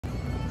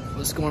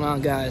What's going on,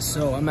 guys?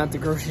 So I'm at the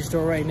grocery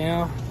store right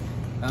now.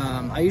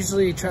 I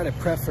usually try to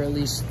prep for at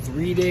least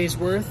 3 days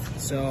worth.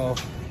 So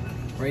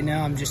right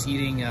now I'm just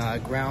eating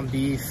ground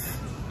beef,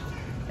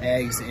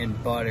 eggs,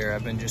 and butter.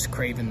 I've been just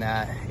craving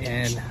that.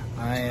 And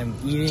I am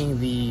eating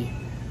the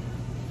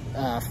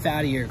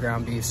fattier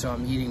ground beef, so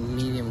I'm eating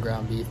medium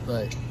ground beef.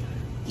 But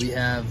we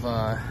have,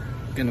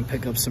 gonna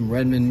pick up some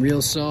Redmond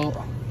real salt. I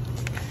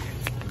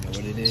don't know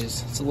what it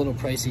is. It's a little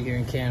pricey here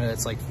in Canada.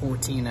 It's like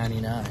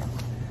 $14.99.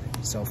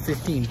 So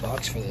 15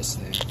 bucks for this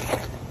thing.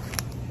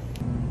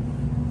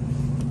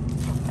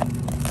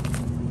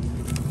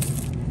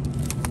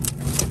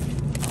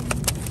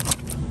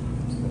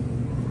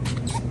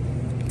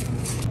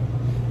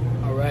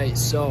 All right,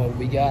 so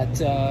we got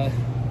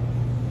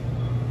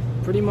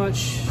pretty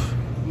much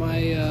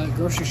my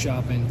grocery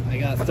shopping. I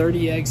got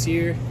 30 eggs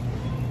here,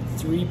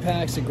 3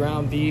 packs of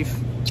ground beef.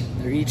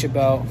 They're each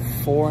about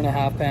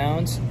 4.5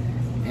 pounds.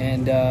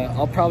 And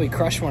I'll probably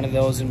crush one of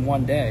those in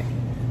one day.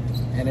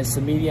 And it's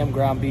the medium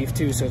ground beef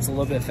too, so it's a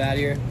little bit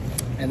fattier.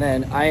 And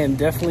then I am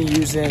definitely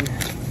using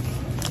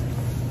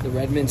the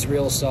Redmond's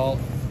real salt.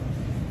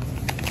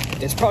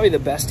 It's probably the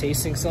best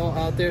tasting salt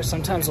out there.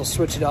 Sometimes I'll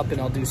switch it up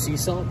and I'll do sea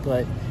salt,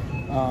 but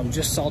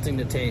just salting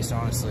to taste,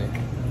 honestly.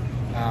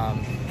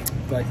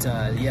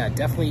 Yeah,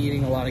 definitely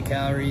eating a lot of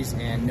calories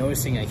and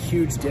noticing a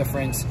huge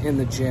difference in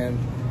the gym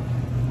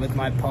with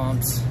my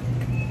pumps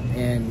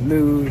and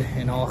mood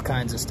and all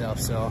kinds of stuff.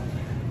 So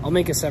I'll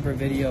make a separate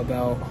video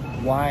about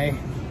why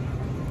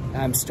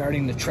I'm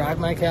starting to track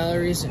my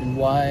calories and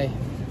why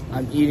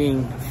I'm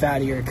eating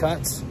fattier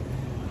cuts.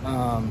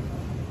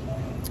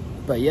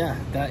 But yeah,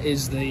 that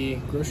is the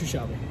grocery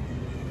shopping.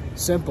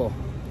 Simple,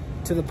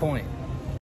 to the point.